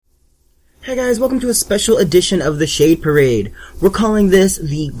Hey guys, welcome to a special edition of the Shade Parade. We're calling this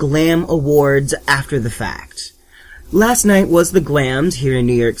the Glam Awards After the Fact. Last night was the Glams here in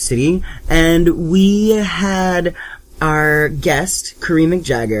New York City, and we had our guest, Kareem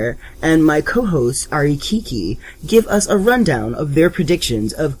McJagger, and my co-host, Ari Kiki, give us a rundown of their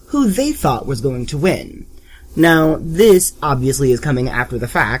predictions of who they thought was going to win. Now, this obviously is coming after the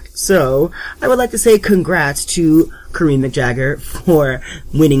fact, so I would like to say congrats to Kareem McJagger for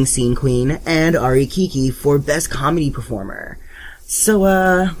winning Scene Queen and Ari Kiki for Best Comedy Performer. So,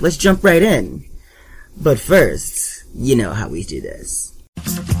 let's jump right in. But first, you know how we do this.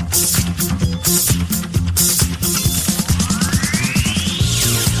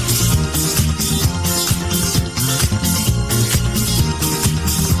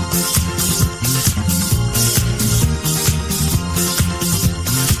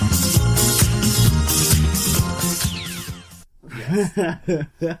 I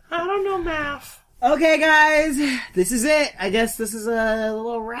don't know math. Okay, guys, this is it. I guess this is a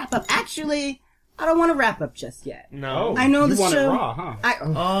little wrap-up. Actually, I don't want to wrap up just yet. No. I know the show... You want it raw, huh?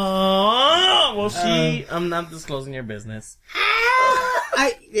 I'm not disclosing your business.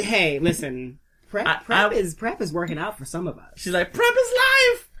 Hey, listen. Prep is working out for some of us. She's like, prep is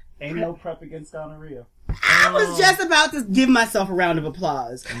life! Ain't no prep against gonorrhea. I was just about to give myself a round of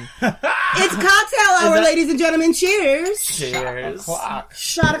applause. It's cocktail hour, ladies and gentlemen. Cheers. Cheers.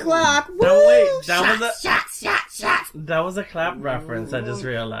 Shot o'clock. Woo! No, wait, Shot. that was a clap reference, I just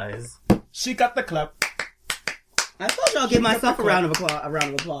realized. She got the clap. I told y'all give myself a round of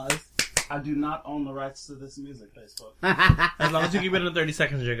applause. I do not own the rights to this music, Facebook. As long as you keep it in 30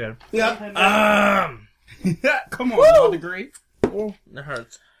 seconds, you're good. Yep. Come on, y'all agree? Oh, it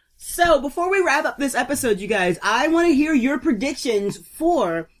hurts. So, before we wrap up this episode, you guys, I want to hear your predictions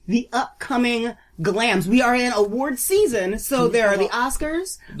for the upcoming Glams. We are in award season, so there are the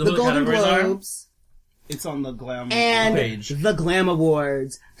Oscars, the Golden Globes. It's on the Glam and page. The Glam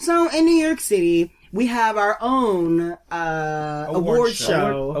Awards. So, in New York City, we have our own award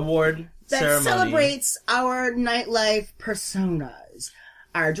show. Award that ceremony. Celebrates our nightlife personas.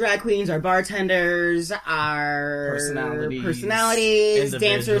 Our drag queens, our bartenders, our personalities,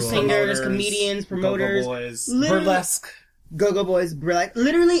 dancers, singers, comedians, promoters, go-go boys, burlesque. Go-go boys, burlesque.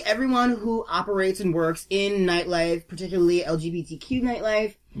 Literally everyone who operates and works in nightlife, particularly LGBTQ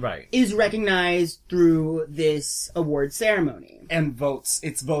nightlife, right, is recognized through this award ceremony. And votes.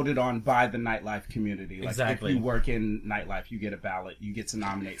 It's voted on by the nightlife community. Like, exactly. If you work in nightlife, you get a ballot. You get to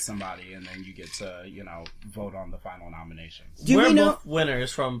nominate somebody, and then you get to, vote on the final nominations. We're both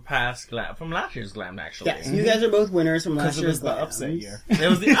winners from last year's Glam, actually. Yes, you guys are both winners from last year's Glam. Because it was the upset year. It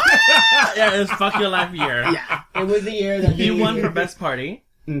was the it was Fuck Your Life year. Yeah, it was the year that you won for Best Party.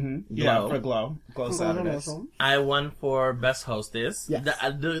 Mm-hmm. Yeah, for Glow Saturdays. I won for Best Hostess. Yes.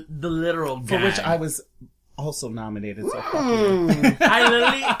 The literal gag. For which I was also nominated. So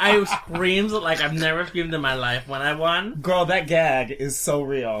I screamed like I've never screamed in my life when I won. Girl, that gag is so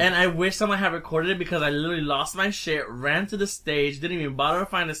real. And I wish someone had recorded it because I literally lost my shit, ran to the stage, didn't even bother to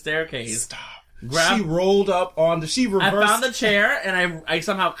find the staircase. Stop. She rolled up she reversed. I found the chair and I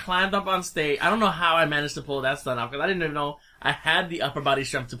somehow climbed up on stage. I don't know how I managed to pull that stunt off because I didn't even know I had the upper body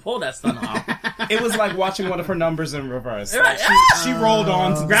strength to pull that stunt off. It was like watching one of her numbers in reverse. Right. She rolled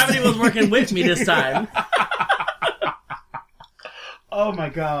on. Gravity was working with me this time. Oh my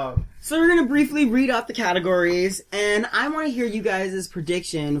god. So we're going to briefly read off the categories, and I want to hear you guys'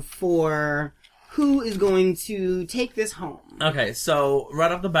 prediction for who is going to take this home. Okay, so right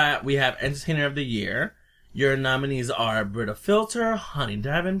off the bat, we have Entertainer of the Year. Your nominees are Britta Filter, Honey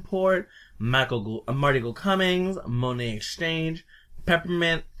Davenport, Marty Go Cummings, Monet Exchange,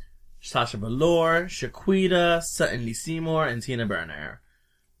 Peppermint, Sasha Velour, Shaquita, Sutton Lee Seymour, and Tina Burner.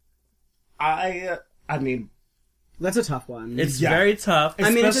 I mean, that's a tough one. It's very tough.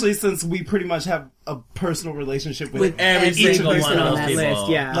 Especially since we pretty much have a personal relationship with every single person one of on those that people.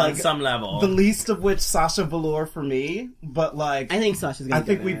 list, yeah. On some level. The least of which Sasha Velour for me, but like... I think Sasha's gonna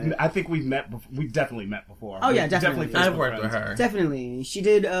get it. I think we've met before. We've definitely met before. Oh yeah, definitely. I've worked with her. Definitely. She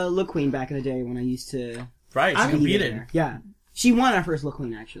did Look Queen back in the day when I used to... Right, she competed. Yeah. She won our first Look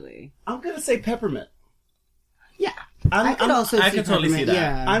Queen, actually. I'm gonna say Peppermint. Yeah. I could totally see that.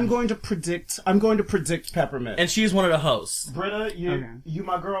 Yeah. I'm going to predict Peppermint. And she's one of the hosts. Britta, you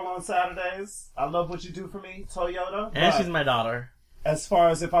my girl on Saturdays. I love what you do for me, Toyota. And she's my daughter. As far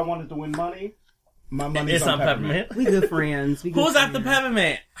as if I wanted to win money, my money's on Peppermint. We good friends. Who's after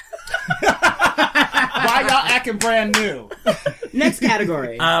Peppermint? Why y'all acting brand new? Next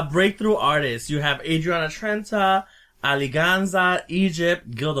category. Breakthrough artists. You have Adriana Trenta, Ali Ganza,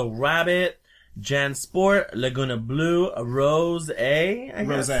 Egypt, Gilda Rabbit, Jan Sport, Laguna Blue, Rose A.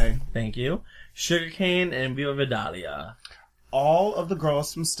 Rose. Thank you. Sugarcane, and Viva Vidalia. All of the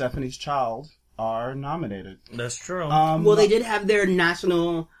girls from Stephanie's Child are nominated. That's true. Well, they did have their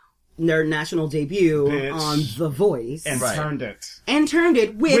national debut on The Voice. And turned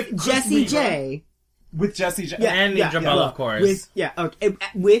it. With Jessie J. With Jessie J. Yeah, and Nidra Bell, of course.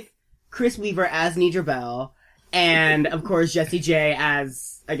 With Chris Weaver as Nidra Bell. And, of course, Jessie J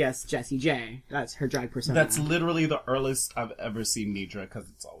as, I guess, Jessie J. That's her drag persona. That's literally the earliest I've ever seen Nidra, because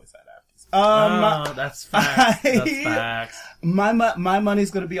it's always at after. That's facts. That's facts. My money's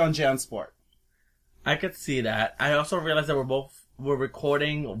gonna be on Jansport. I could see that. I also realized that we're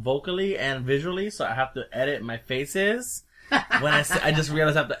recording vocally and visually, so I have to edit my faces. When I just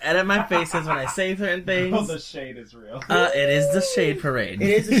realized I have to edit my faces when I say certain things. Oh, the shade is real. It is the shade parade. It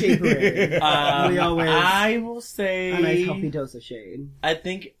is the shade parade. We always. I will say a nice healthy dose of shade. I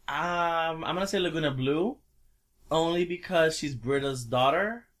think I'm gonna say Laguna Blue, only because she's Britta's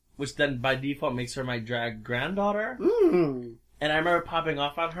daughter, which then by default makes her my drag granddaughter. Mm. And I remember popping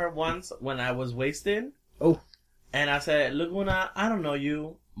off on her once when I was wasted. Oh. And I said, Laguna, I don't know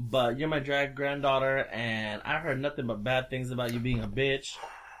you, but you're my drag granddaughter, and I heard nothing but bad things about you being a bitch.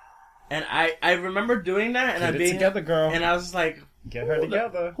 And I remember doing that, and Get it together, girl. And I was like, get her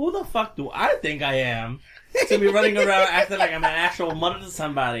together. Who the fuck do I think I am to be running around acting like I'm an actual mother to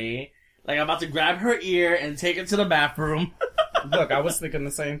somebody? Like I'm about to grab her ear and take her to the bathroom. Look, I was thinking the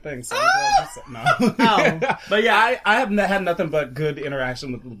same thing. So I'm glad you said no. Oh, but yeah, I have had nothing but good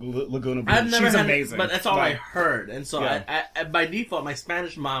interaction with Laguna Blue. She's amazing, but that's all I heard. And so I by default, my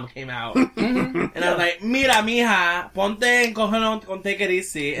Spanish mom came out, and I was like, "Mira, mija, ponte en con take it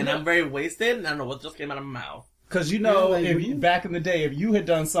easy." And I'm very wasted, and I don't know what just came out of my mouth. Because back in the day, if you had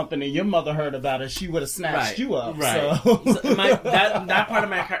done something and your mother heard about it, she would have snatched you up. Right. So. that part of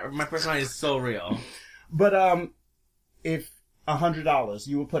my personality is so real. But if $100,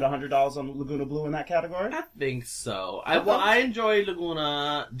 you would put $100 on Laguna Blue in that category? I think so. I enjoy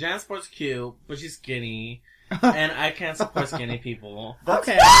Laguna. Jansport's cute, but she's skinny, and I can't support skinny people.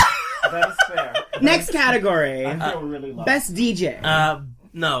 Okay. That is fair. Next category. I feel really low. Best DJ.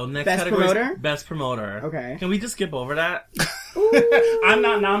 No, next Best category promoter? is Best Promoter. Okay. Can we just skip over that? I'm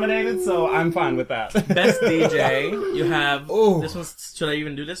not nominated, so I'm fine with that. Best DJ, you have... Ooh. This one, should I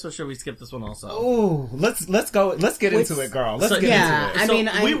even do this, or should we skip this one also? Ooh, let's go. Let's get into it, girl. Let's get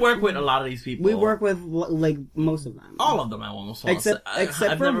into it. We work with a lot of these people. We work with, like, most of them. All of them, I almost want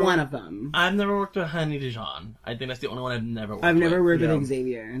Except for one of them. I've never worked with Honey Dijon. I think that's the only one I've never worked with. I've never worked with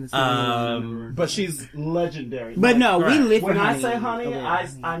Xavier. But she's legendary. But no, we live when for I Honey. say Honey,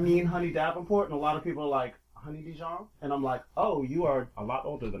 I mean Honey Davenport, and a lot of people are like, Honey Dijon? And I'm like, oh, you are a lot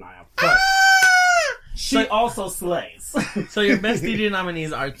older than I am. But she also slays. So your best DJ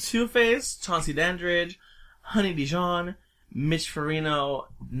nominees are Two-Face, Chauncey Dandridge, Honey Dijon, Mitch Farino,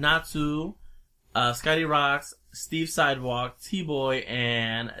 Natsu, Scotty Rocks, Steve Sidewalk, T-Boy,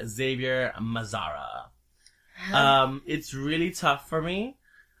 and Xavier Mazzara. It's really tough for me.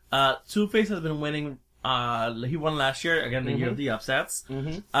 Two-Face has been winning. He won last year, again, the year of the upsets.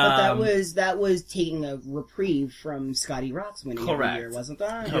 But that was taking a reprieve from Scotty Rock's winning every year, wasn't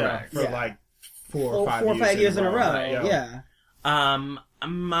that? Correct. For like 4 or 5 years in a row. Right? Yeah.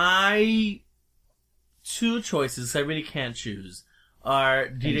 My two choices, I really can't choose, are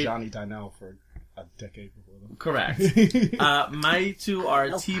DJ... And Johnny Dynell for a decade before them. Correct. My two are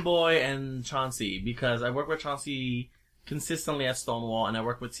T-Boy and Chauncey, because I work with Chauncey consistently at Stonewall, and I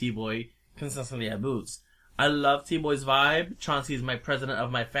work with T-Boy consistently at Boots. I love T-Boy's vibe. Chauncey is my president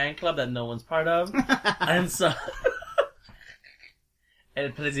of my fan club that no one's part of. And so...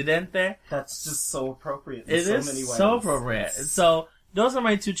 El Presidente. That's just so appropriate in so many ways. So appropriate. So, those are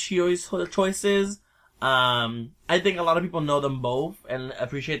my two choices. I think a lot of people know them both and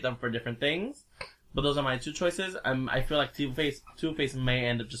appreciate them for different things. But those are my two choices. I feel like Two-Face may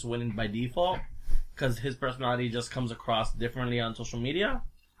end up just winning by default, because his personality just comes across differently on social media.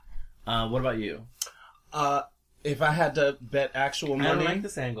 What about you? If I had to bet actual money... I don't like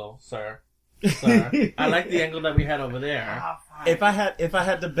this angle, sir. I like the angle that we had over there. If I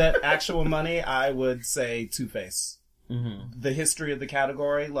had to bet actual money, I would say Two-Face. Mm-hmm. The history of the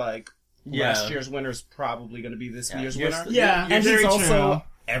category, last year's winner's probably going to be this year's winner. And he's also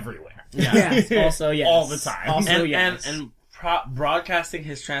everywhere. Yes, also, yes. All the time. Also, and broadcasting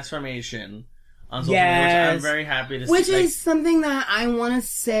his transformation on social media, which I'm very happy to see. Which is something that I want to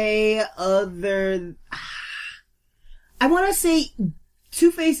say I want to say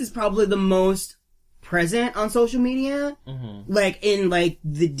Two-Face is probably the most present on social media, in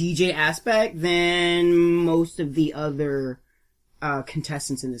the DJ aspect, than most of the other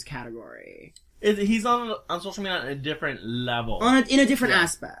contestants in this category. He's on social media on a different level. In a different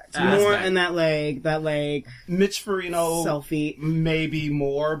aspect. More in that Mitch Farino selfie. Maybe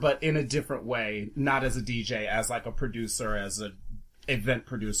more, but in a different way. Not as a DJ, as like a producer, as a event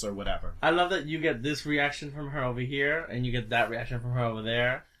producer, whatever. I love that you get this reaction from her over here, and you get that reaction from her over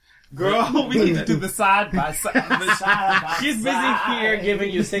there. Girl, we need to do the side by side. She's busy here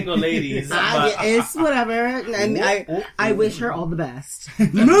giving you single ladies. It's whatever. And I wish her all the best.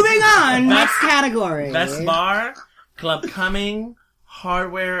 Moving on, next category. Best bar, Club Cumming,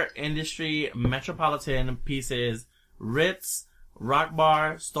 Hardware Industry, Metropolitan Pieces, Ritz, Rock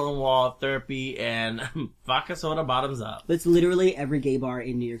Bar, Stonewall, Therapy, and Vodka Soda Bottoms Up. That's literally every gay bar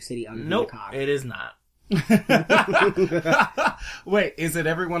in New York City under the cock. It is not. Wait, is it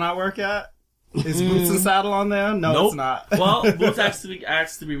everyone I work at? Is Boots and Saddle on there? No, nope. It's not. Well, Boots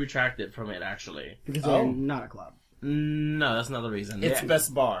asked to be retracted from it, actually. Because they're not a club. No, that's not the reason. It's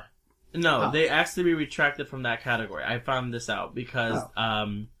Best Bar. No, they asked to be retracted from that category. I found this out because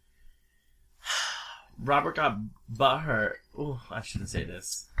Robert got butthurt. Ooh, I shouldn't say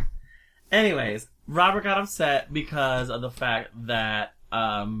this. Anyways, Robert got upset because of the fact that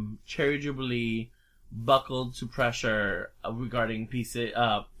Cherry Jubilee buckled to pressure regarding Pixie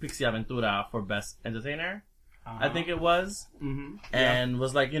Aventura for Best Entertainer. I think it was. Mm-hmm. And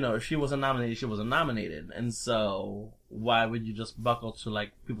was like, if she wasn't nominated, she wasn't nominated. And so, why would you just buckle to,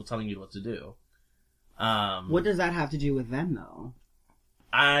 like, people telling you what to do? What does that have to do with them, though?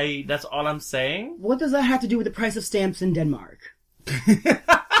 That's all I'm saying. What does that have to do with the price of stamps in Denmark?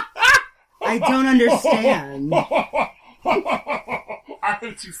 I don't understand. I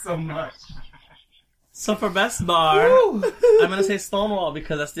hate you so much. So for Best Bar, I'm going to say Stonewall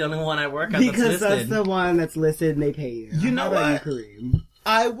because that's the only one I work at that's listed. Because that's the one that's listed and they pay you. You know what? Kareem?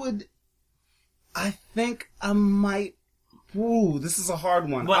 I think I might... Ooh, this is a hard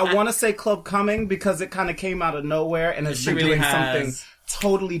one. Well, I want to say Club Cumming because it kind of came out of nowhere and it's been really doing something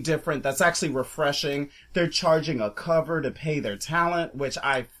totally different that's actually refreshing. They're charging a cover to pay their talent, which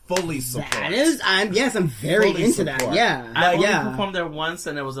I fully support. I'm very fully into support. That. Yeah. I only performed there once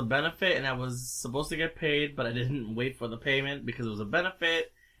and it was a benefit and I was supposed to get paid, but I didn't wait for the payment because it was a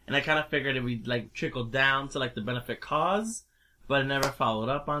benefit. And I kind of figured it would like trickle down to like the benefit cause. But I never followed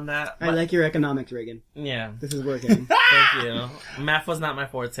up on that. I like your economics, Reagan. Yeah. This is working. Thank you. Math was not my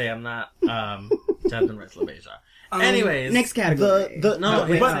forte. I'm not, Jonathan Rex LaBeija. Anyways. Next category.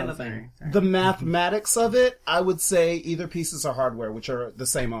 The mathematics of it, I would say either Pieces or Hardware, which are the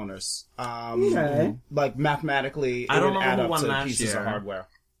same owners. Okay. Like, mathematically, I don't would know add who up won to last Pieces year. or Hardware.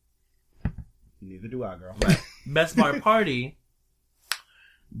 Neither do I, girl. Best Bar Party.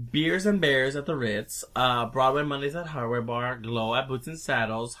 Beers and Bears at the Ritz, Broadway Mondays at Hardware Bar, Glow at Boots and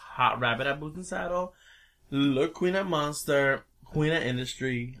Saddles, Hot Rabbit at Boots and Saddle, Look Queen at Monster, Queen at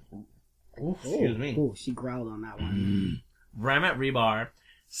Industry, excuse me. Oh, she growled on that one. Ram at Rebar,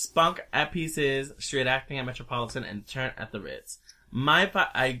 Spunk at Pieces, Straight Acting at Metropolitan, and Turn at the Ritz.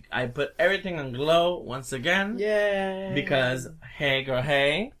 I put everything on Glow once again. Yay! Because, hey girl,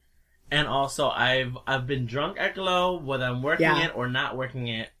 hey. And also, I've been drunk at Glow, whether I'm working it or not working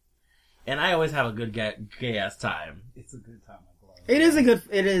it, and I always have a good gay ass time. It's a good time at Glow. It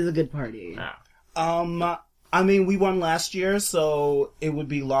is a good party. Yeah. I mean, we won last year, so it would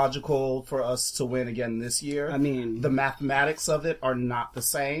be logical for us to win again this year. I mean, the mathematics of it are not the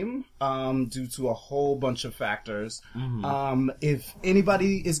same, due to a whole bunch of factors. Mm-hmm. If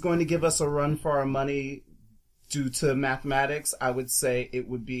anybody is going to give us a run for our money, due to mathematics, I would say it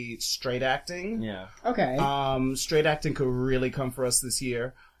would be Straight Acting. Yeah. Okay. Straight Acting could really come for us this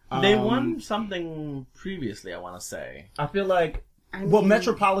year. They won something previously, I want to say. I feel like... Well,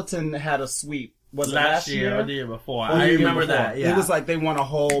 Metropolitan had a sweep. Was it last year? Or the year before? I remember that, yeah. It was like they won a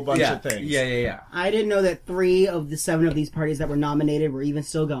whole bunch of things. Yeah. I didn't know that 3 of the 7 of these parties that were nominated were even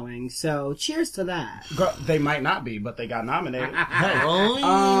still going, so cheers to that. Girl, they might not be, but they got nominated.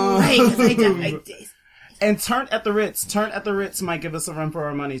 And Turn at the Ritz might give us a run for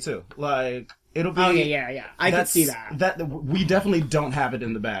our money too. Like, it'll be... Oh, yeah. I can see that. We definitely don't have it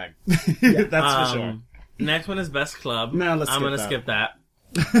in the bag. That's for sure. Next one is Best Club. No, I'm going to skip that.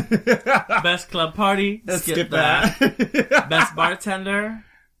 Best Club Party. Let's skip that. Best Bartender.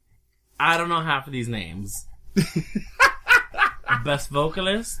 I don't know half of these names. Best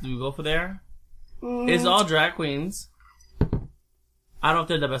Vocalist. Do we go for there? It's all drag queens. I don't know if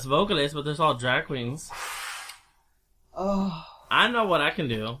they're the best vocalists, but there's all drag queens. Oh. I know what I can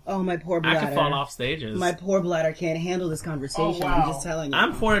do. Oh, my poor bladder. I can fall off stages. My poor bladder can't handle this conversation. I'm just telling you.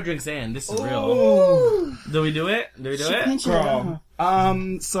 I'm 400 drinks in. This is real. Do we do it? Girl.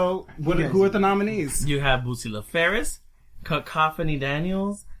 So, who are the nominees? You have Bootsy LaFerris, Cacophony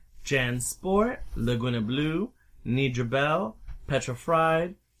Daniels, Jan Sport, Laguna Blue, Nidra Bell, Petra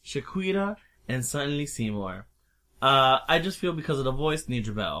Fried, Shaquita, and Suddenly Seymour. I just feel because of the voice,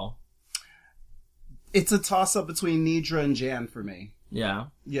 Nidra Bell. It's a toss-up between Nidra and Jan for me. Yeah.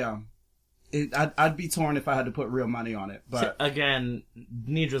 Yeah. I'd be torn if I had to put real money on it, but... Again,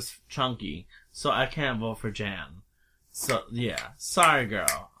 Nidra's chunky, so I can't vote for Jan. So, yeah. Sorry,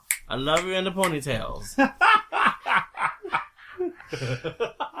 girl. I love you in the ponytails.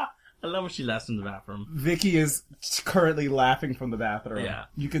 I love when she laughs in the bathroom. Vicky is currently laughing from the bathroom. Yeah.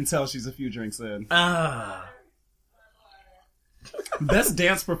 You can tell she's a few drinks in. Ah. Best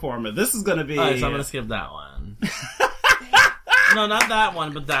dance performer. This is gonna be... Alright, so I'm gonna skip that one. No, not that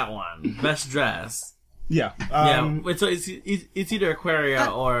one, but that one. Best dress. Yeah. So it's either Aquaria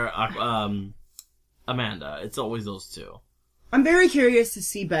or Amanda. It's always those two. I'm very curious to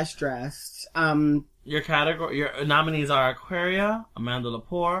see Best Dressed. Your nominees are Aquaria, Amanda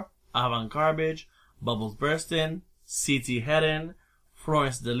Lepore, Avant Garbage, Bubbles Burstin, C.T. Hedden,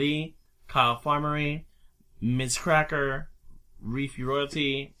 Florence DeLee, Kyle Farmery, Miss Cracker, Reefy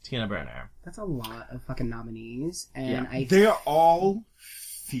Royalty, Tina Burner. That's a lot of fucking nominees, and they're all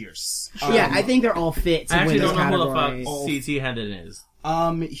fierce. I think they're all fit to I actually win this don't know category. who the fuck C.T. Hedden is.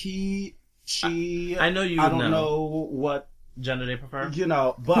 She. I know you. I don't know what gender they prefer.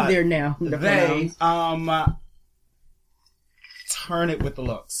 But they're now. They turn it with the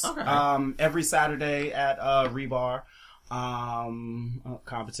looks. Okay. Every Saturday at Rebar.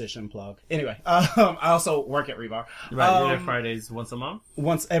 Competition plug. Anyway, I also work at Rebar. Right, you're there Fridays once a month?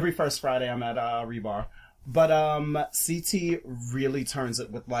 Every first Friday I'm at Rebar. But CT really turns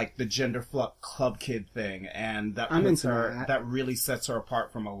it with like the gender flux club kid thing, and that really sets her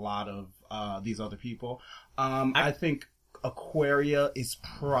apart from a lot of these other people. I think Aquaria is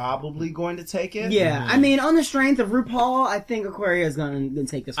probably going to take it. Yeah, I mean, on the strength of RuPaul, I think Aquaria is going to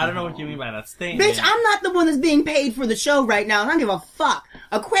take this one. I don't know home. what you mean by that statement. Bitch, I'm not the one that's being paid for the show right now. I don't give a fuck.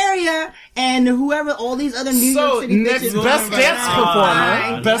 Aquaria and whoever, all these other New York City next bitches. best dance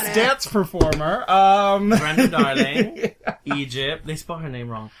performer. Best dance performer. Brenda Darling, Egypt. They spelled her name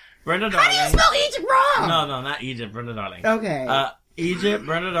wrong. Brenda Darling. How do you spell Egypt wrong? No, not Egypt. Brenda Darling. Okay. Egypt,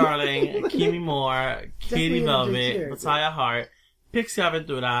 Brenda Darling, Kimi Moore, Katie Velvet, Mattia Hart, Pixie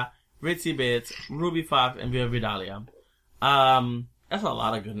Aventura, Ritzy Bits, Ruby Fox, and Via Vidalia. That's a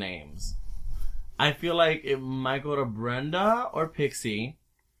lot of good names. I feel like it might go to Brenda or Pixie,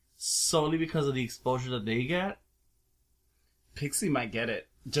 solely because of the exposure that they get. Pixie might get it.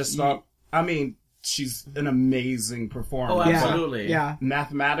 She's an amazing performer. Oh, absolutely. Yeah.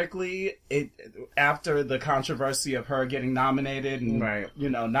 Mathematically, after the controversy of her getting nominated and,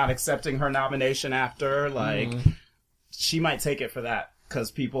 not accepting her nomination after, she might take it for that. Because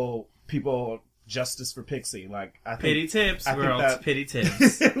people, justice for Pixie. Pity tips, girls. Pity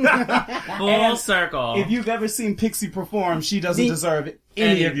tips. Full circle. If you've ever seen Pixie perform, she doesn't deserve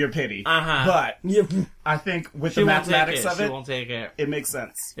any of your pity. But I think with the mathematics of it, she won't take it. It makes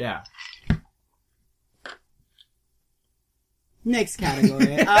sense. Yeah. Next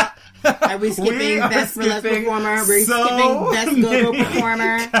category. Are we skipping Best Burlesque Performer? We're skipping Best Go-Go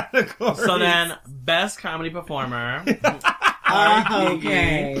Performer. So then, Best Comedy Performer.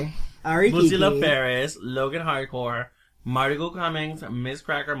 Okay. Lucilla Ferris, Logan Hardcore, Martigo Cummings, Miss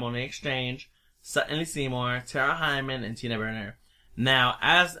Cracker, Monet Exchange, Suddenly Seymour, Tara Hyman, and Tina Burner. Now,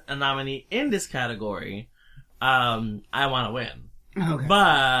 as a nominee in this category, I want to win. Okay.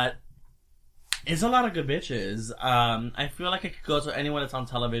 But it's a lot of good bitches. I feel like I could go to anyone that's on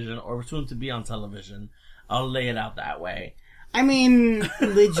television or soon to be on television. I'll lay it out that way. I mean,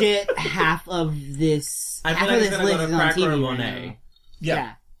 legit, half of this. I feel like it's gonna go to Cracker or Monet.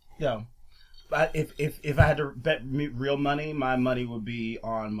 Yeah. But if I had to bet real money, my money would be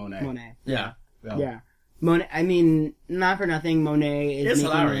on Monet. Yeah. Monet. I mean, not for nothing. Monet is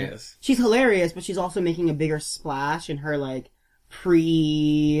hilarious. She's hilarious, but she's also making a bigger splash in her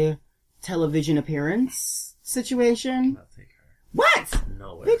pre-television appearance situation. I'll take her. What?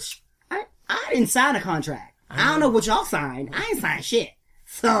 No way. Bitch, I didn't sign a contract. I don't know what y'all signed. I ain't signed shit.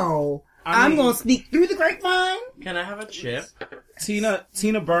 So I'm gonna speak through the grapevine. Can I have a chip? Tina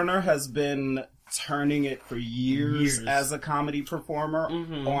Burner has been turning it for years as a comedy performer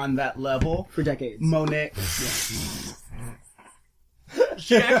on that level. For decades. Monet.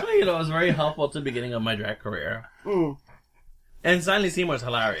 She actually, was very helpful at the beginning of my drag career. And Suddenly Seymour's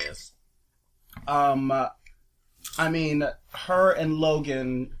hilarious. I mean, her and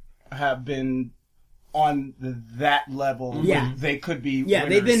Logan have been on that level. Yeah. They could be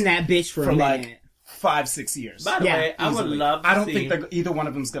they've been that bitch for a minute. 5-6 years. By the way, I would love to I don't see... think either one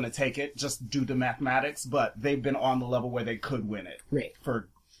of them's going to take it just due to mathematics, but they've been on the level where they could win it. Right. For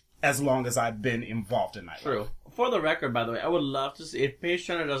as long as I've been involved in nightlife. True. For the record, by the way, I would love to see, if Paige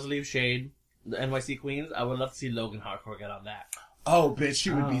Turner does leave Shade, the NYC Queens, I would love to see Logan Hardcore get on that. Oh, bitch,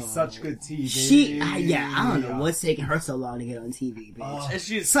 she would be such good TV. I don't know what's taking her so long to get on TV, bitch. Oh,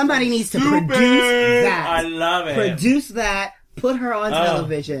 Somebody needs to produce that. I love it. Produce that, put her on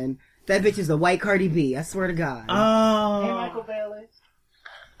television. That bitch is the white Cardi B, I swear to God. Oh. Hey, Michael Bailey.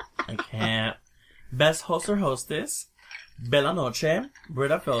 I can't. Best host or hostess, Bella Noche,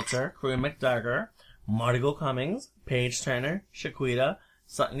 Britta Filter, Kareem McJagger, Martigal Cummings, Paige Turner, Shaquita,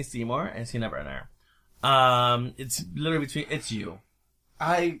 Sutton Seymour, and Tina Burner. It's literally it's you.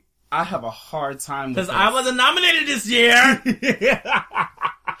 I have a hard time with this. Because I wasn't nominated this year!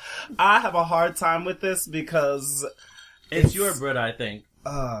 I have a hard time with this because... It's your Britta, I think.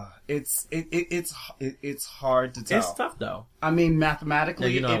 It's hard to tell. It's tough, though. I mean,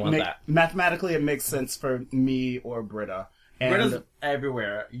 mathematically, mathematically it makes sense for me or Britta. And Britta's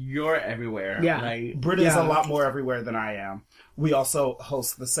everywhere. You're everywhere. Yeah. Like, Britta's a lot more everywhere than I am. We also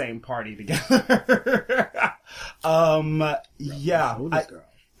host the same party together.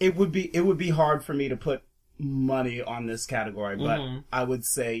 It would be hard for me to put money on this category, but I would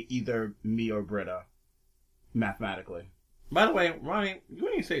say either me or Britta, mathematically. By the way, Ronnie, you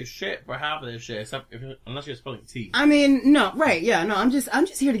didn't say shit for half of this shit, unless you're spilling tea. I mean, no, right, yeah, no, I'm just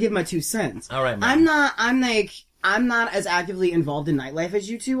here to give my 2 cents. All right, man. I'm not as actively involved in nightlife as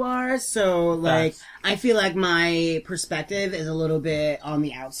you two are, so, like, I feel like my perspective is a little bit on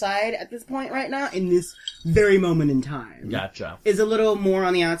the outside at this point right now, in this very moment in time. Gotcha. Is a little more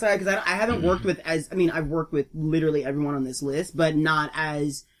on the outside, because I haven't worked with I've worked with literally everyone on this list, but not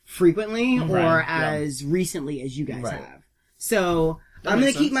as frequently or as recently as you guys have. So, I'm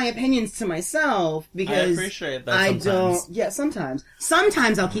gonna keep my opinions to myself, because I appreciate that sometimes.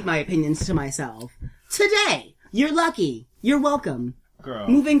 Sometimes I'll keep my opinions to myself. Today! You're lucky. You're welcome. Girl.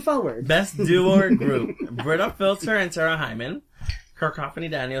 Moving forward. Best duo or group. Britta Filter and Sarah Hyman.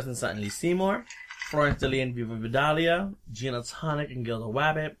 Kirkoffany Daniels and Sutton Lee Seymour. Florence DeLee and Viva Vidalia. Gina Tonic and Gilda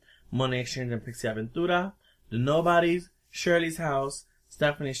Wabbit. Monet Exchange and Pixie Aventura. The Nobodies. Shirley's House.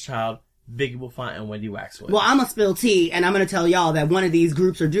 Stephanie's Child. Biggie Buffon and Wendy Waxwood. Well, I'm gonna spill tea, and I'm gonna tell y'all that one of these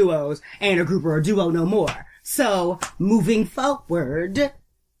groups or duos ain't a group or a duo no more. So, moving forward,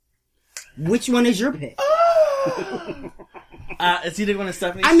 which one is your pick? It's either one of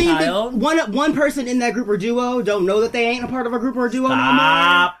Stephanie's Child. One person in that group or duo don't know that they ain't a part of a group or a duo no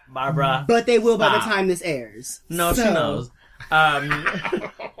more. Barbara. But they will by the time this airs. No, she knows.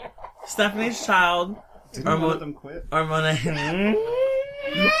 Stephanie's Child. Didn't one of them quit? Or Monet.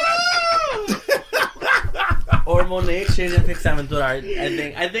 Or Monet Exchange and Pixie Aventura.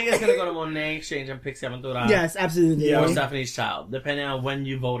 I think it's gonna go to Monet Exchange and Pixie Aventura. Yes, absolutely. Or Stephanie's Child, depending on when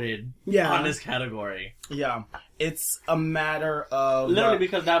you voted on this category. Yeah. It's a matter of... Literally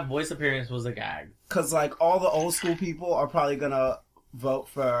because that voice appearance was a gag. Because, like, all the old school people are probably gonna vote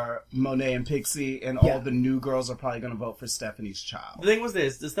for Monet and Pixie, and all the new girls are probably gonna vote for Stephanie's Child. The thing was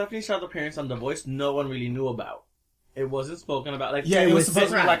this, the Stephanie's Child appearance on The Voice, no one really knew about. It wasn't spoken about. Like, it was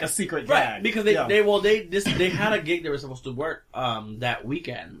supposed to be like a secret gag. Right, because they had a gig they were supposed to work that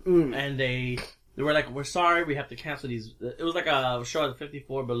weekend, and they were like, "We're sorry, we have to cancel these." It was like a show at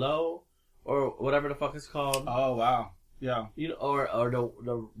 54 Below, or whatever the fuck it's called. Oh wow, yeah. Or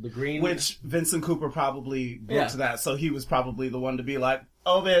the green, which Vincent Cooper probably booked that, so he was probably the one to be like,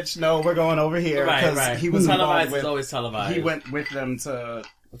 "Oh bitch, no, we're going over here." Right. He was televised. It's always televised. He went with them to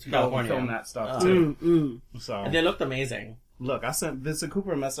California. Film that stuff too. So and they looked amazing. Look, I sent Vincent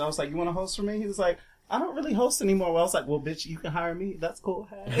Cooper a message. I was like, "You want to host for me?" He was like, "I don't really host anymore." Well, I was like, "Well, bitch, you can hire me. That's cool."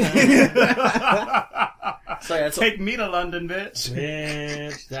 So take me to London, bitch.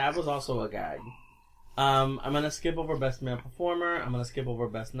 Bitch, that was also a gag. I'm gonna skip over Best Male Performer. I'm gonna skip over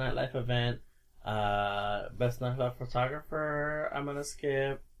Best Nightlife Event. Best Nightlife Photographer. I'm gonna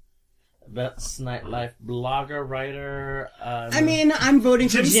skip. Best Nightlife Blogger, Writer. I'm voting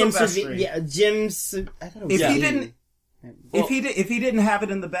for Jim Silvestri. Yeah, Jim's. I thought it was If he didn't have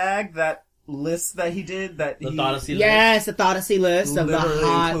it in the bag, that list that he did, the Thoughtsy list of the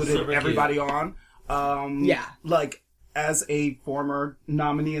hot included everybody on. Like as a former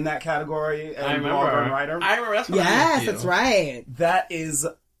nominee in that category and blogger and writer. I remember. That's right.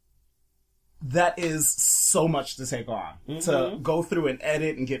 That is so much to take on. To go through and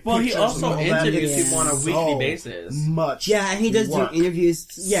edit and get pictures. He also interviews people on a weekly basis. Much and he does do interviews.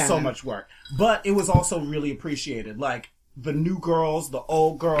 Yeah. So much work. But it was also really appreciated. Like, the new girls, the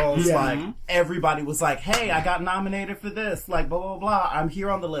old girls, Yeah. like, everybody was like, hey, I got nominated for this, like, blah, blah, blah, I'm here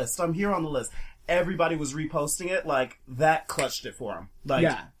on the list. Everybody was reposting it, like, that clutched it for him. Like,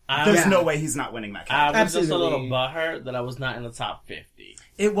 there's no way he's not winning that category. I was just a little butthurt that I was not in the top 50.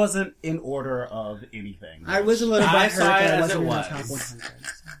 It wasn't in order of anything. I was a little I butthurt saw it that I as wasn't it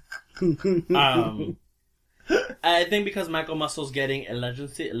in the was. top 100. I think because Michael Muscle's getting a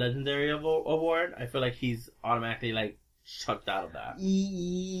legendary award, I feel like he's automatically, like, chucked out of that.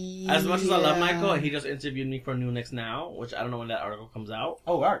 As much as I love Michael, he just interviewed me for New Next Now, which I don't know when that article comes out.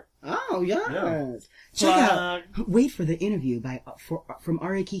 Oh, art. Oh, yes. Yeah. Check out. Wait for the interview from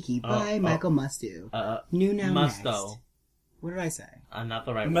Ari Kiki by Michael Musto. New Now Musto. Next. What did I say? Not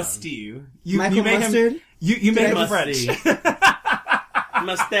the right Mustu. Michael you made Mustard? You made him Musty. French.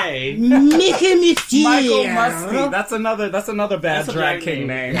 Mustay. Michael Musty. That's another bad That's a drag drag king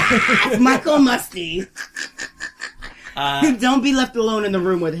name. name. Michael Musty. Don't be left alone in the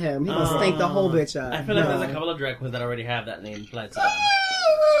room with him. He will stink the whole bitch up. I feel like there's a couple of drag queens that already have that name applied to them.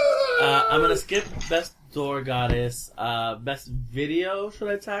 I'm gonna skip Best Door Goddess. Best Video, should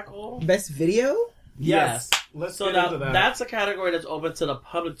I tackle? Best video? Yes. Let's So get now, into that. that's a category that's open to the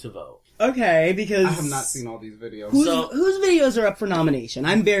public to vote. Okay, because... I have not seen all these videos. Whose videos are up for nomination?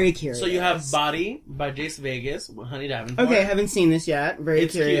 I'm very curious. So you have Body by Jace Vegas with Honey Davenport. Okay, haven't seen this yet. Very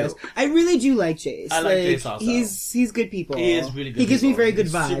It's curious. cute. I really do like Jace. I like Jace also. He's good people. He is really good He gives me people. very good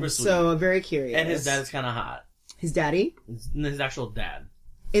He's super vibes, sweet. so I'm very curious. And his dad is kind of hot. His daddy? His actual dad.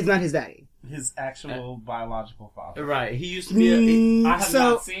 It's not his daddy. His actual biological father. Right. He used to be I have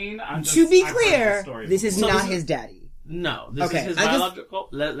not seen. To be I've heard clear, the story this is before. not his daddy. No, this Okay, is his I just- biological...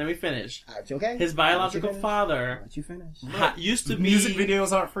 Let me finish. It's okay. His biological father Let you finish. used to be... Music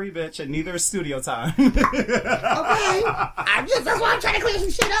videos aren't free, bitch, and neither is studio time. Okay. That's why I'm trying to clear some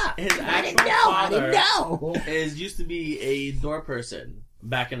shit up. His I didn't actual know. I didn't know. used to be a door person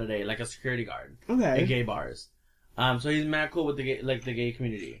back in the day, like a security guard Okay. in gay bars. So he's mad cool with the gay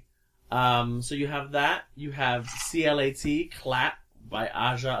community. So you have that. You have CLAT, Clat by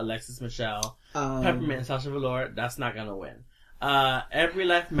Aja, Alexis Michelle, Peppermint, and Sasha Velour. That's not gonna win. Every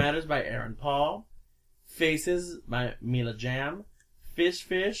Life Matters by Aaron Paul. Faces by Mila Jam. Fish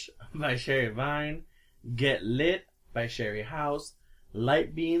Fish by Sherry Vine. Get Lit by Sherry House.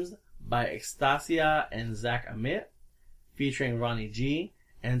 Light Beams by Ecstasia and Zach Amit, featuring Ronnie G.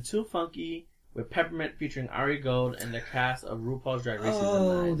 And Too Funky with Peppermint featuring Ari Gold and the cast of RuPaul's Drag Race Season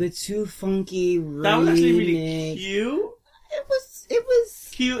 9. The Too Funky remix. That was actually really cute. It was...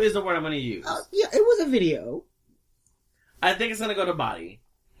 Cute is the word I'm going to use. Yeah, it was a video. I think it's going to go to Body.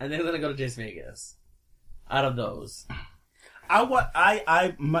 I think it's going to go to Jace Vegas. Out of those. My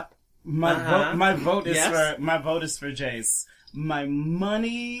vote is Yes? for Jace. My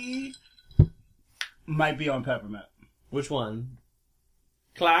money might be on Peppermint. Which one?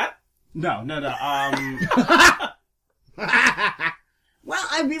 Clat? No. Well,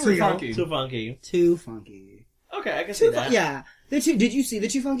 I'd be Too real. funky. Too Funky. Too funky. Okay, I can see that. Yeah. Did you see the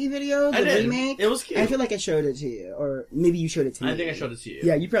Too Funky video? I The did. remake? It was cute. I feel like I showed it to you. Or maybe you showed it to me. I think I showed it to you.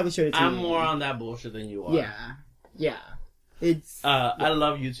 Yeah, you probably showed it to me. I'm more on that bullshit than you are. Yeah. It's... I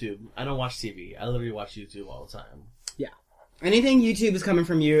love YouTube. I don't watch TV. I literally watch YouTube all the time. Yeah. Anything YouTube is coming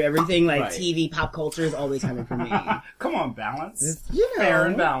from you. Everything like Right. TV, pop culture is always coming from me. Come on, balance. You know, Fair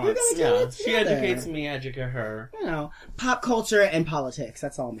and balanced. we're gonna Yeah, get it she together. educates me, I educate her. You know, pop culture and politics.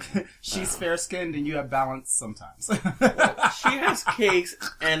 That's all me. She's fair-skinned and you have balance sometimes. She has cakes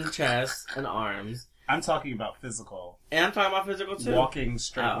and chest and arms. I'm talking about physical. And I'm talking about physical too. Walking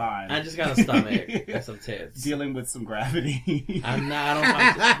straight line. I just got a stomach and some tits. Dealing with some gravity. I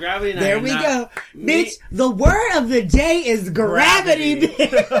don't find gravity. There we go. Bitch, the word of the day is gravity,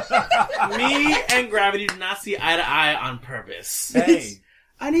 bitch. Me and gravity do not see eye to eye on purpose. Hey.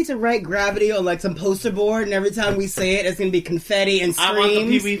 I need to write gravity on like some poster board, and every time we say it, it's gonna be confetti and I want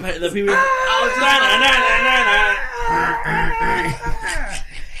the screams. pee-wee.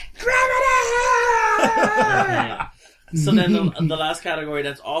 So then the last category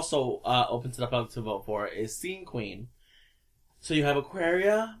that's also open to the public to vote for is Scene Queen. So you have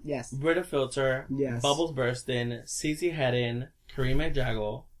Aquaria, Yes. Brita Filter, Yes. Bubbles Burstin', Cece Hedden, Kareem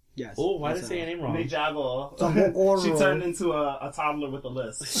McJagger. Yes. Oh, why did I say your name wrong? McJagger. She turned into a toddler with a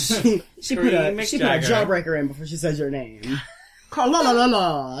list. She put a McJagger. jawbreaker in before she says your name. La la la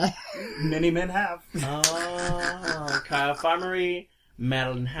la. Many men have. Oh, Kyle Farmery,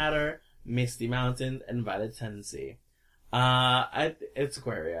 Madeline Hatter, Misty Mountain, and Violet Tendency. It's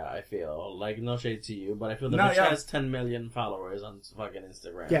Aquaria, I feel. Like, no shade to you, but I feel the bitch has 10 million followers on fucking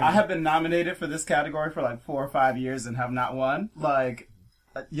Instagram. Yeah. I have been nominated for this category for like 4 or 5 years and have not won. Like,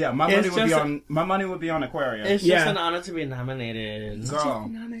 Yeah, my money would be on Aquarius. It's just an honor to be nominated. It's just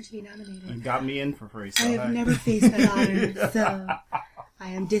an honor to be nominated. It got me in for free. So I have never faced that honor, so I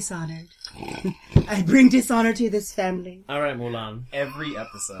am dishonored. I bring dishonor to this family. All right, Mulan. Every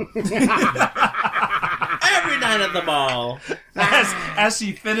episode. Every night at the ball. As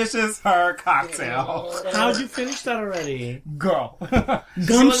she finishes her cocktail. How'd you finish that already? Girl.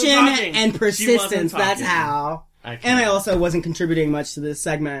 Gumption and persistence, that's how. And I also wasn't contributing much to this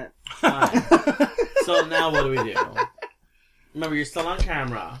segment. So now what do we do? Remember, you're still on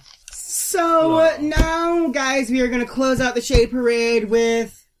camera. So now, guys, we are going to close out the Shade Parade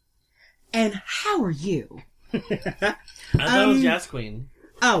with, and how are you? I thought it was Jazz Queen.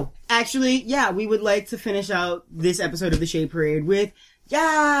 Oh, actually, yeah, we would like to finish out this episode of the Shade Parade with,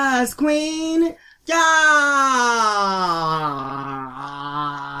 Yes, Queen! Yeah!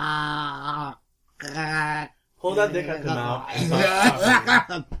 Hold that dick out your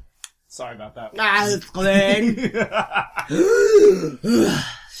mouth. Sorry about that. Yes, Queen!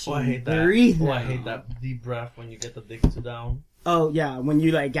 Oh, I hate that. Oh, I hate that deep breath when you get the dick too down. Oh, yeah, when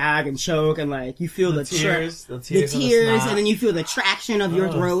you, like, gag and choke and, like, you feel the tears, and then you feel the traction of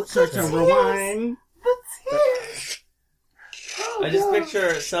your throat start to rewind. The tears! I just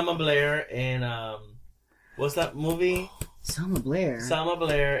picture Selma Blair in, what's that movie? Selma Blair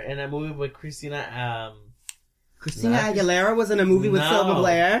in a movie with Christina Aguilera was in a movie with Selma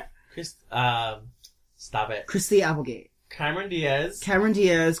Blair. Stop it. Christy Applegate. Cameron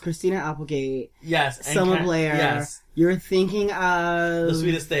Diaz, Christina Applegate. Yes. And Selma Blair. Yes. You're thinking of...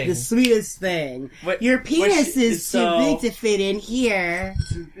 The Sweetest Thing. But your penis is too big to fit in here.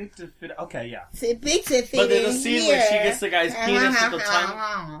 Too big to fit... Okay, yeah. Too big to fit in here. But there's a scene where she gets the guy's penis with the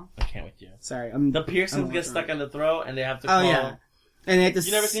tongue. I can't with you. Sorry. The piercings get stuck in the throat and they have to call... Oh, yeah. And they have to...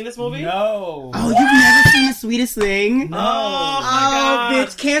 You never seen this movie? No. Oh, you've never seen The Sweetest Thing? No. Oh, my God.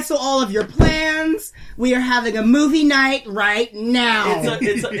 Bitch, cancel all of your plans. We are having a movie night right now.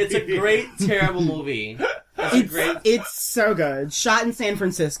 It's a great, terrible movie. It's so good. Shot in San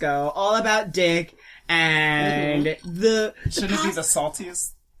Francisco. All about dick and the... Should it be the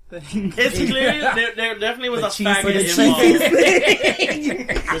saltiest thing? It's clearly... There definitely was a faggot involved.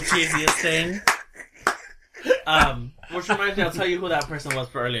 The cheesiest thing. Which reminds me, I'll tell you who that person was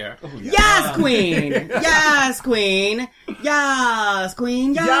for earlier. Yes, Queen! Yes, Queen! Yes,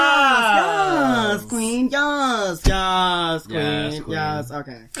 Queen! Yes! Yes, Queen! Yes! Yes, Queen! Yes,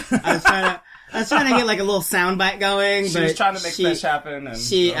 okay. I was trying to get like a little soundbite going, she but was trying to make Fesh happen. And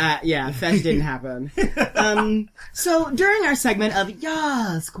Fesh didn't happen. So during our segment of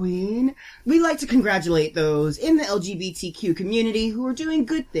Yes, Queen, we like to congratulate those in the LGBTQ community who are doing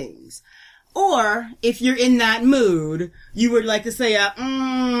good things. Or, if you're in that mood, you would like to say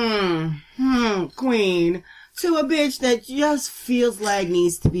queen to a bitch that just feels like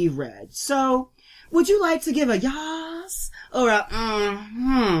needs to be read. So, would you like to give a yas or a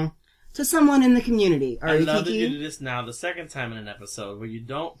to someone in the community? I love that you do this now the second time in an episode where you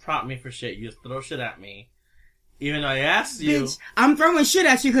don't prompt me for shit, you just throw shit at me. Even though I asked you. Bitch, I'm throwing shit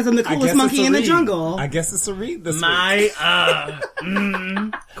at you because I'm the coolest monkey in the jungle. I guess it's a read this week.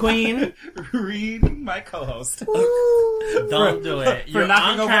 Queen. Read my co-host. Don't do it. You're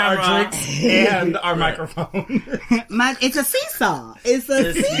knocking over our drinks and our microphone. It's a seesaw. It's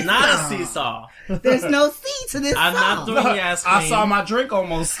not a seesaw. The's no C to this I'm not doing yes, Queen. I saw my drink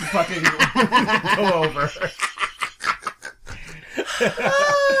almost fucking go over.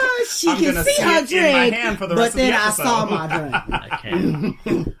 She can see her drink, but then I saw my drink. I can't.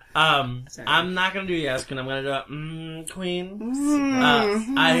 I'm not gonna do yes, Queen. I'm gonna do Queen.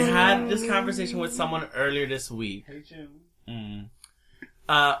 I had this conversation with someone earlier this week. Hey, June.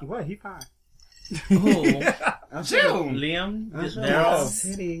 What? He fine. Who? June. Liam?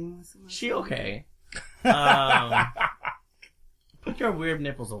 She okay. Put your weird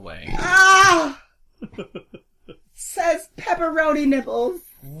nipples away. Says pepperoni nipples.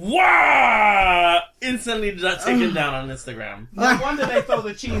 Wow! Instantly taken down on Instagram. No wonder they throw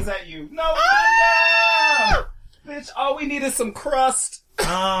the cheese at you. No wonder! Bitch, all we need is some crust. Or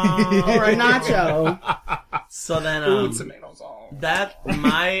a nacho. So then, tomatoes all. That,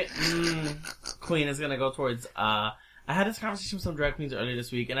 my queen is gonna go towards, I had this conversation with some drag queens earlier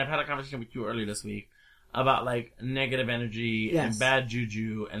this week, and I've had a conversation with you earlier this week about, like, negative energy and bad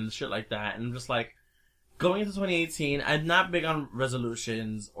juju and shit like that, and I'm just like, going into 2018, I'm not big on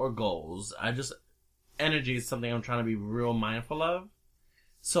resolutions or goals. Energy is something I'm trying to be real mindful of.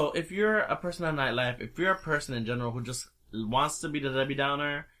 So if you're a person on nightlife, if you're a person in general who just wants to be the Debbie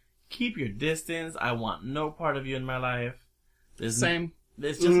Downer, keep your distance. I want no part of you in my life. Same.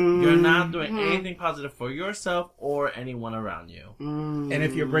 It's just, you're not doing anything positive for yourself or anyone around you. And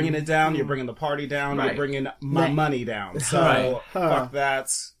if you're bringing it down, you're bringing the party down, Right. you're bringing my money down. So, Right. fuck that.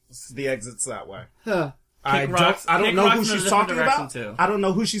 The exit's that way. Kick I rocks don't know in who a she's different talking direction, about. too. I don't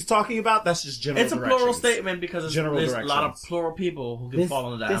know who she's talking about. That's just general It's a directions. plural statement because General there's a lot of directions. plural people who can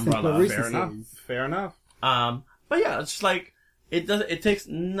fall under that this umbrella. is Fair enough. Fair enough. But yeah, it's just like, it takes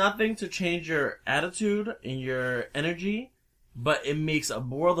nothing to change your attitude and your energy, but it makes a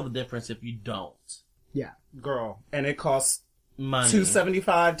world of a difference if you don't. Yeah. Girl. And it costs Money.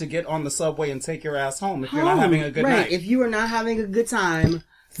 $2.75 to get on the subway and take your ass home if you're not having a good right. night. If you are not having a good time,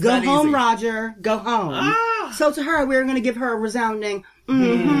 go that home, easy. Roger. Go home. Ah! So to her, we're going to give her a resounding,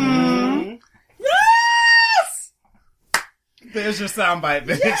 mm-hmm. Yes! There's your soundbite,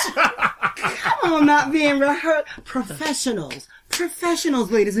 bitch. Come on, not being rehearsed. Professionals,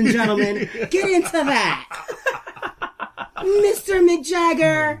 ladies and gentlemen. Get into that. Mr.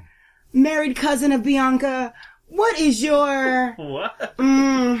 McJagger, married cousin of Bianca, what is your What?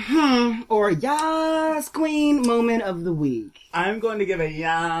 or yas queen moment of the week? I'm going to give a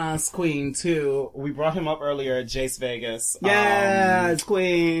Yas Queen too. We brought him up earlier at Jace Vegas. Yes,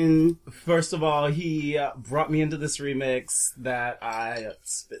 queen. First of all, he brought me into this remix that I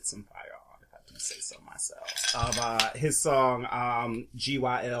spit some fire on, if I do say so myself. Of his song,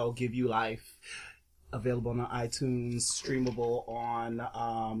 GYL, Give You Life. Available on iTunes, streamable on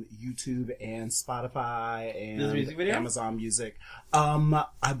YouTube and Spotify This music and video? Amazon Music.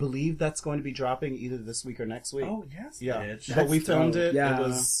 I believe that's going to be dropping either this week or next week. Oh, yes, yeah. bitch. But we That's filmed dope. it. Yeah.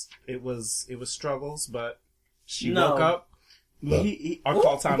 It was struggles, but she No. woke up. Our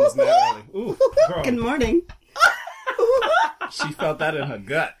call time was mad early. Ooh, girl. Good morning. She felt that in her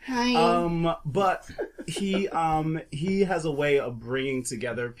gut. Hi. But he has a way of bringing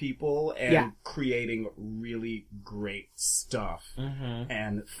together people and creating really great stuff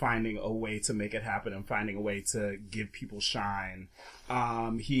and finding a way to make it happen and finding a way to give people shine.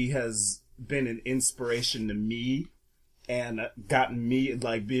 He has been an inspiration to me and gotten me,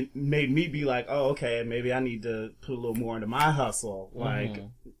 like, made me be like, oh, okay, maybe I need to put a little more into my hustle. Like,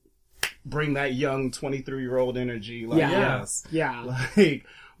 bring that young 23-year-old energy. Like, yes. Yeah. Like,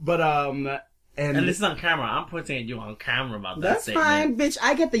 but, And this is on camera. I'm putting at you on camera about that That's statement. fine, bitch.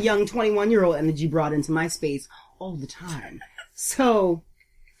 I get the young 21-year-old energy brought into my space all the time. So,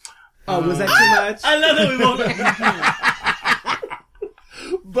 was that too much? I love that we both.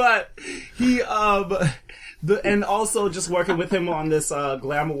 but he, and also just working with him on this,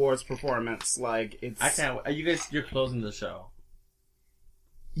 Glam Awards performance, like, it's... I can't. You guys, you're closing the show.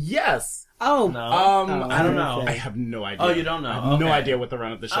 Yes. Oh. No. I don't know. I have no idea. Oh, you don't know? I have no Okay. idea what the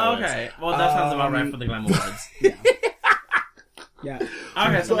run of the show Oh, okay. Well, that sounds about right for the Glam Awards. Yeah.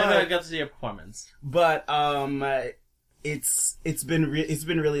 Okay, so maybe I got to see your performance. But, it's been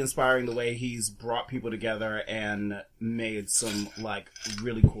really inspiring the way he's brought people together and made some, like,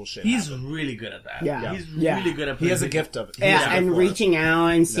 really cool shit He's happen. really good at that. Yeah. He's Yeah. really good at He has a putting gift of it. He Yeah, has a gift and for it. reaching out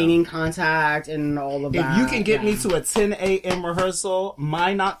and staying in contact and all of that. If you can get me to a 10 a.m. rehearsal,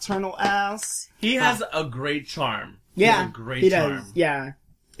 my nocturnal ass, He has a great charm. Yeah, He has a great he charm. does. Yeah.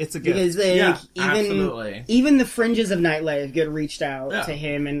 it's a gift. Because like, Yeah, absolutely. even the fringes of nightlife get reached out Yeah. to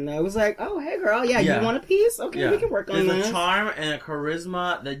him, and I was like, "Oh, hey, girl, yeah, Yeah. you want a piece? Okay, Yeah. we can work on There's this." a charm and a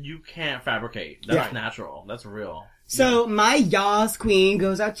charisma that you can't fabricate. That's Yeah. natural. That's real. So my Yas Queen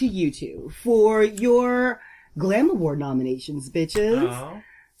goes out to you two for your Glam Award nominations, bitches. Oh.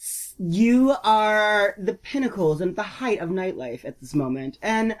 You are the pinnacles and the height of nightlife at this moment,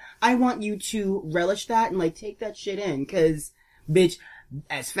 and I want you to relish that and like take that shit in, cause bitch,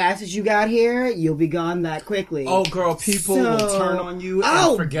 as fast as you got here, you'll be gone that quickly. Oh, girl, people will turn on you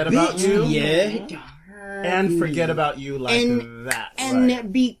and forget about bitch, you. Yeah. And forget about you like that. And right.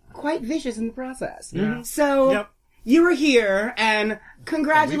 be quite vicious in the process. Yeah. So, Yep. you were here, and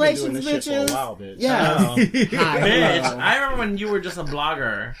congratulations, We've been doing this bitches. shit for a while, bitch. Yeah. Oh. Hi, Bitch, hello. I remember when you were just a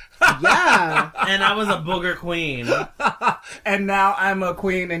blogger Yeah. and I was a booger queen. And now I'm a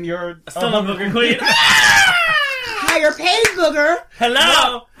queen and you're Still a booger queen. Higher paid booger.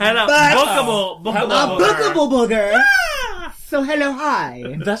 Hello. Hello. But- Bookable. A Bookable. bookable booger. So hello, hi.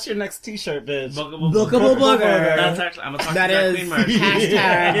 That's your next t-shirt, bitch. Bookable booger. That's actually, I'm gonna talk That to is Queen merch.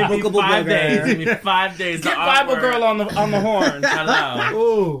 hashtag Give me bookable 5 days. booger. Give me 5 days. Get The Bible artwork. Girl on the horn. Hello.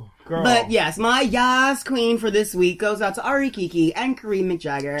 Ooh, girl. But yes, my Yas Queen for this week goes out to Ari Kiki and Kareem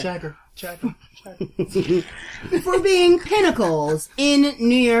McJagger. Jagger. For being pinnacles in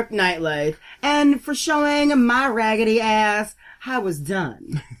New York nightlife and for showing my raggedy ass how it's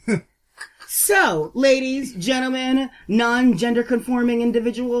done. So, ladies, gentlemen, non-gender conforming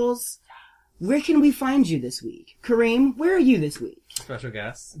individuals, where can we find you this week? Kareem, where are you this week? Special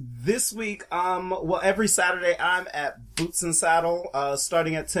guest. This week, every Saturday I'm at Boots and Saddle,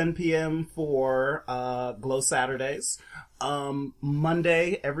 starting at 10 p.m. for, Glow Saturdays.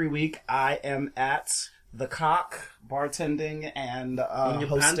 Monday, every week, I am at The Cock, bartending and,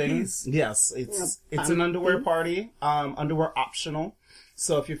 hosting. Panties? Yes, it's an underwear party, underwear optional.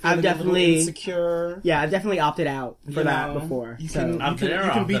 So if you're feeling a little insecure... Yeah, I've definitely opted out for that before. You can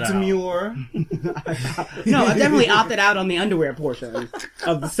be demure. No, I've definitely opted out on the underwear portion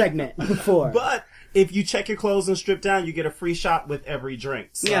of the segment before. But if you check your clothes and strip down, you get a free shot with every drink.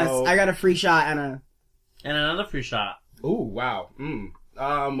 So... Yes, I got a free shot and another free shot. Ooh, wow. On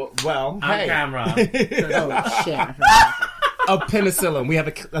hey. camera. oh shit, I forgot about that. Of penicillin. We have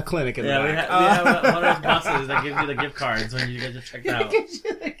a clinic in the back. We have one of those buses that gives you the gift cards when you get your checked out. Gives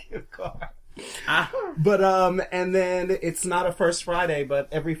you the gift card. But, and then it's not a First Friday, but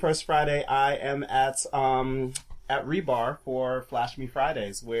every First Friday I am at Rebar for Flash Me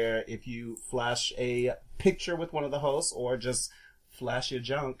Fridays, where if you flash a picture with one of the hosts or just flash your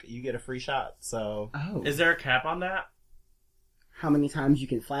junk, you get a free shot. So. Oh. Is there a cap on that? How many times you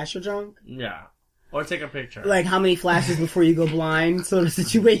can flash your junk? Yeah. Or take a picture. Like, how many flashes before you go blind sort of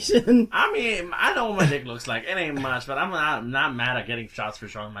situation? I mean, I know what my dick looks like. It ain't much, but I'm not mad at getting shots for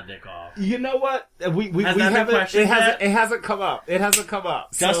showing my dick off. You know what? We Has that been questioned yet? It hasn't come up.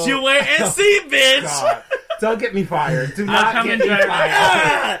 Just you wait and see, bitch! God. Don't get me fired. Do not come get and me drag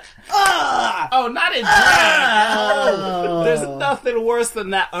fired. Oh, not in drag. Oh. There's nothing worse than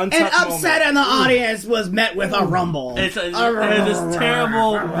that An upset in the audience was met with a rumble. There's this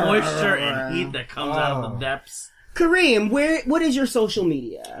terrible moisture and heat that comes out of the depths. Kareem, what is your social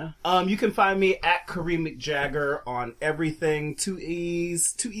media? You can find me at Kareem McJagger on everything. 2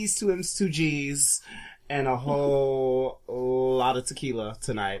 E's, 2 M's, 2 G's, and a whole lot of tequila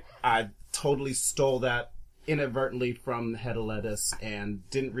tonight. I totally stole that inadvertently from Head of Lettuce and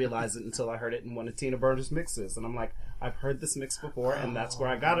didn't realize it until I heard it in one of Tina Burner's mixes. And I'm like, I've heard this mix before, and that's where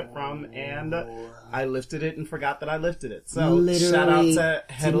I got it from. And I lifted it and forgot that I lifted it. So shout out to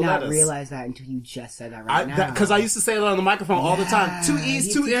Head of Lettuce. I did not realize that until you just said that now. Because I used to say it on the microphone all the time. 2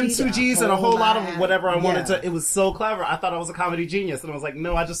 E's, 2 M's, 2 G's, and a whole lot of whatever I wanted to. It was so clever. I thought I was a comedy genius. And I was like,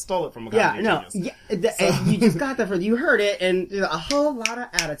 no, I just stole it from a comedy genius. You just got that you heard it, and a whole lot of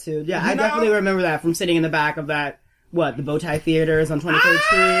attitude. Yeah, I definitely remember that from sitting in the back of that, the Bowtie Theaters on 23rd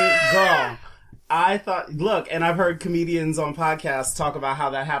Street? Girl. I thought, look, and I've heard comedians on podcasts talk about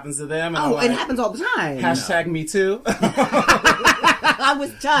how that happens to them. And it happens all the time. # me too. I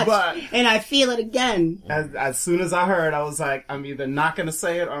was touched, and I feel it again. As soon as I heard, I was like, I'm either not going to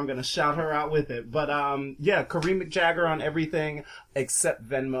say it or I'm going to shout her out with it. But, Kareem McJagger on everything except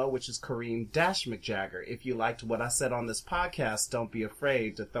Venmo, which is Kareem-McJagger. If you liked what I said on this podcast, don't be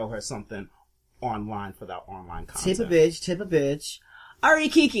afraid to throw her something online for that online content. Tip a bitch. Ari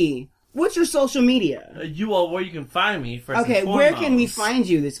Kiki. What's your social media? Where you can find me first. Okay, where can we find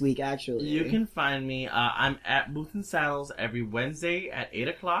you this week? Actually, you can find me. I'm at Boots and Saddles every Wednesday at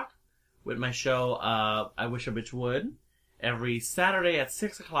 8:00 with my show. I Wish a Bitch Would. Every Saturday at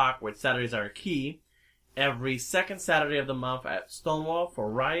 6:00, which Saturdays are key. Every second Saturday of the month at Stonewall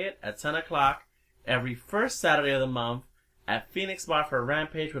for Riot at 10:00. Every first Saturday of the month at Phoenix Bar for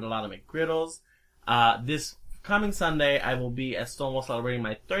Rampage with a lot of McGriddles. This coming Sunday, I will be at Stonewall celebrating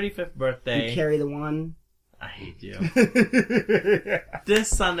my 35th birthday. You carry the one. I hate you. This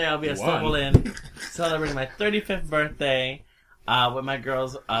Sunday, I'll be at Stonewall Inn celebrating my 35th birthday with my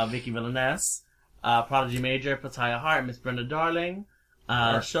girls, Vicky Villaness, Prodigy Major, Pataya Hart, Miss Brenda Darling.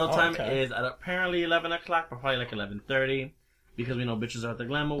 Showtime is at apparently 11:00, but probably like 11:30 because we know bitches are at the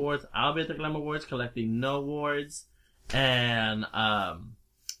Glam Awards. I'll be at the Glam Awards collecting no awards. And,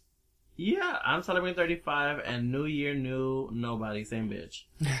 yeah, I'm celebrating 35, and New Year, new nobody, same bitch.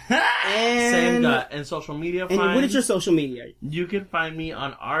 Same gut. And social media. And what is your social media? You can find me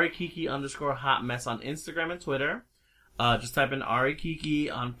on arikiki_hotmess on Instagram and Twitter. Just type in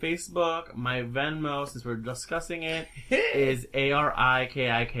Arikiki on Facebook. My Venmo, since we're discussing it, is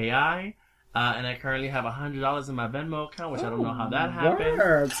ARIKIKI. And I currently have $100 in my Venmo account, which I don't know how that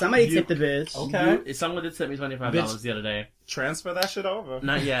happened. Somebody tipped the bitch. Okay. Someone did tip me $25 the other day. Transfer that shit over.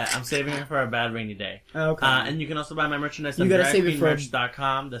 Not yet. I'm saving it for a bad rainy day. Okay. And you can also buy my merchandise at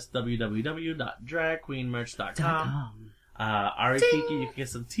dragqueenmerch.com. That's www.dragqueenmerch.com. Arikiki, you can get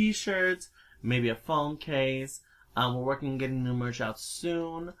some t-shirts, maybe a phone case. We're working on getting new merch out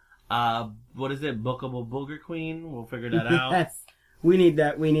soon. What is it? Bookable Booger Queen? We'll figure that out. Yes. We need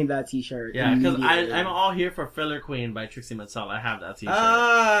that t-shirt. Yeah, because I'm all here for Filler Queen by Trixie Mattel. I have that t-shirt.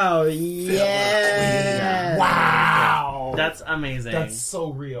 Oh, yeah. Wow. That's amazing. That's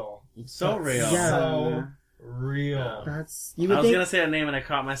so real. So real. So Real. That's you I would was think. gonna say a name and I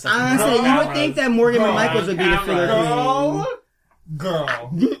caught myself. Honestly, you would think that Morgan McMichaels would be the filler queen.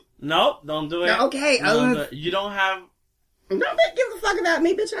 Girl. Nope, don't do it. No, okay, Don't do it. You don't have. Don't give a fuck about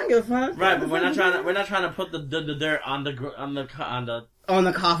me, bitch. I don't give a fuck. Right, but we're not trying to put the dirt on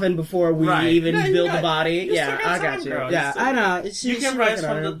the coffin before we Right. even No, build got- the body. you Yeah, still got I got time, you. girl. Yeah, I know. You can rise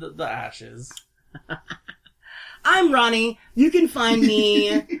from the ashes. I'm Ronnie. You can find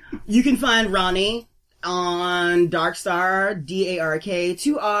me. You can find Ronnie on Darkstar, DARK,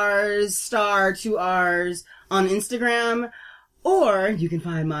 2 R's, star, 2 R's on Instagram, or you can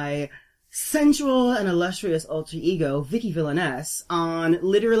find my sensual and illustrious alter ego, Vicky Villainess, on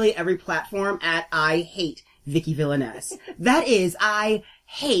literally every platform at I Hate Vicky Villainess. That is, I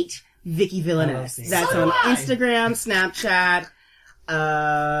hate Vicky Villainess. That's on Instagram, Snapchat,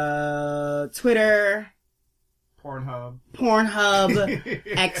 Twitter, Pornhub,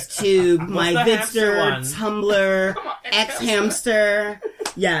 Xtube, my the hamster Vidster, one? Tumblr, X-Hamster.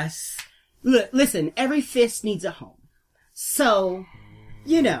 Yes. Listen, every fist needs a home. So,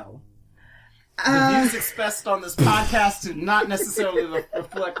 you know. the views expressed on this podcast do not necessarily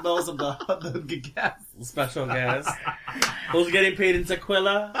reflect those of the guests. Special guest. Who's getting paid in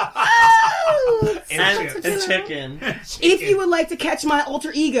tequila? Oh, and chicken. if you would like to catch my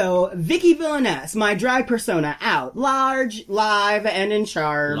alter ego, Vicky Villainess, my drag persona, out, large, live, and in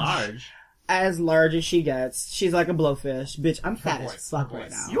charge. Large. As large as she gets. She's like a blowfish. Bitch, I'm fat as fuck right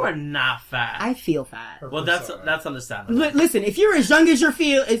now. You are not fat. I feel fat. Well, that's understandable. Listen, if you're as young as you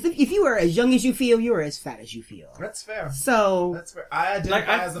feel, if you are as young as you feel, you are as fat as you feel. That's fair. So, That's fair. I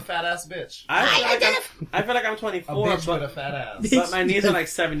identify as a fat ass bitch. I feel like I'm A 24, bitch but, with a fat ass. but my knees are like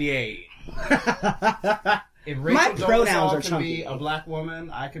 78. If My Rachel pronouns Dolezal are can chunky. be a black woman,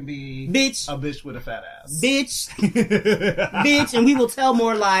 I can be bitch, a bitch with a fat ass. bitch, bitch, and we will tell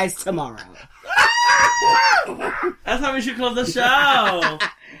more lies tomorrow. That's how we should close the show.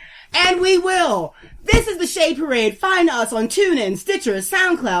 And we will. This is the Shade Parade. Find us on TuneIn, Stitcher,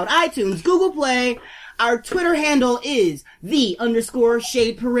 SoundCloud, iTunes, Google Play. Our Twitter handle is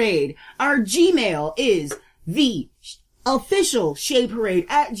 _Shade Parade. Our Gmail is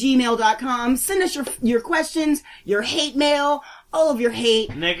officialshadeparade@gmail.com. Send us your questions, your hate mail, all of your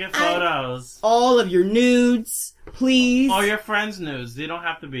hate, Naked photos. all of your nudes, please. All your friends' news. They don't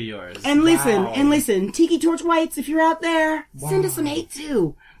have to be yours. And listen, Tiki Torch Whites, if you're out there, send us some hate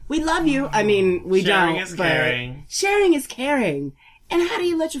too. We love you. I mean, we Sharing don't. is but caring. Sharing is caring. And how do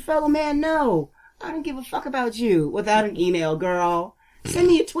you let your fellow man know? I don't give a fuck about you without an email, girl. Send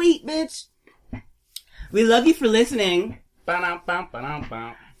me a tweet, bitch. We love you for listening. Ba-dum-bum.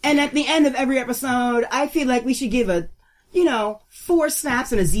 And at the end of every episode, I feel like we should give 4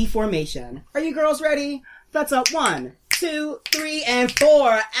 snaps in a Z formation. Are you girls ready? That's a 1, 2, 3, and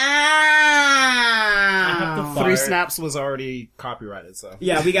 4. Ah! 3 snaps was already copyrighted, so.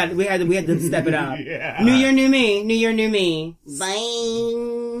 Yeah, we had to step it up. Yeah. New year, new me. New year, new me.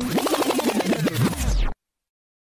 Bye.